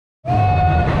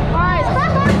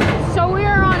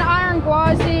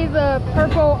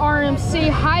turbo RMC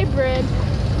hybrid.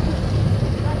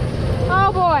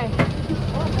 Oh boy.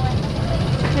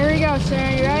 Here we go,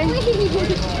 Sarah. You ready?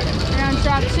 We're gonna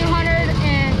drop 200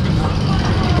 and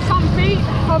some feet,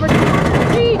 over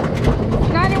 200 feet.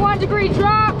 91-degree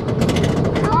drop.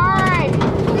 Alright.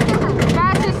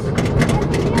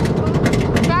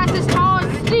 Fastest,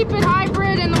 tallest, steepest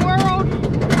hybrid in the world.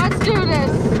 Let's do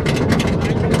this.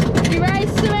 You ready,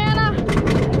 Savannah?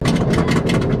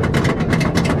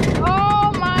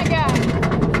 Oh my God.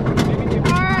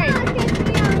 Alright.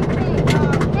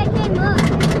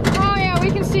 Oh yeah, we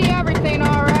can see everything,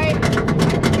 alright.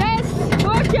 Yes,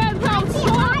 look at that sun.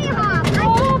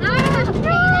 Oh my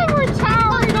God, we're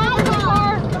towering over the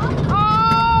park.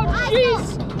 Oh jeez.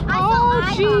 Oh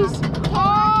jeez.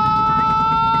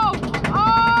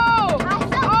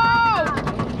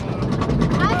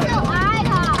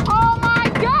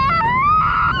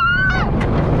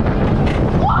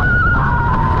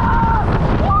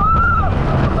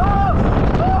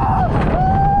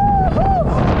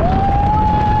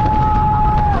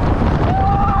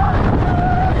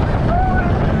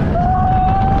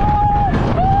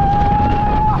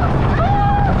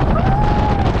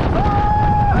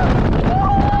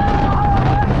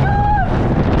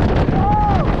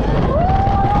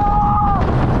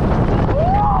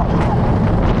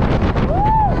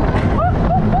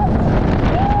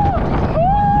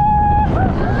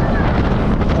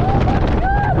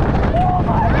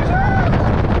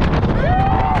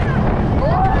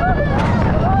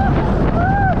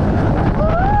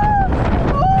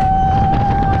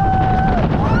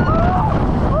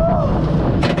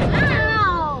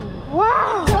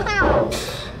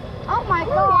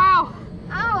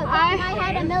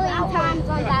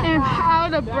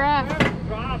 Out of breath.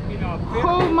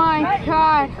 Oh my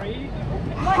God.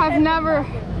 I've never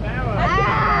been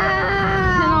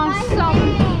on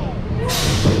something.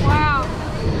 Wow.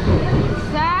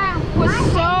 That was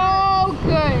so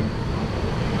good.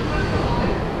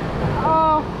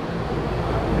 Oh,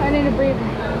 I need to breathe.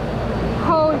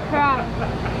 Holy crap.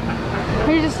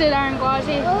 We just did Iron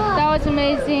Gwazi. That was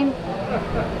amazing.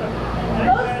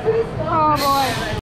 Oh boy.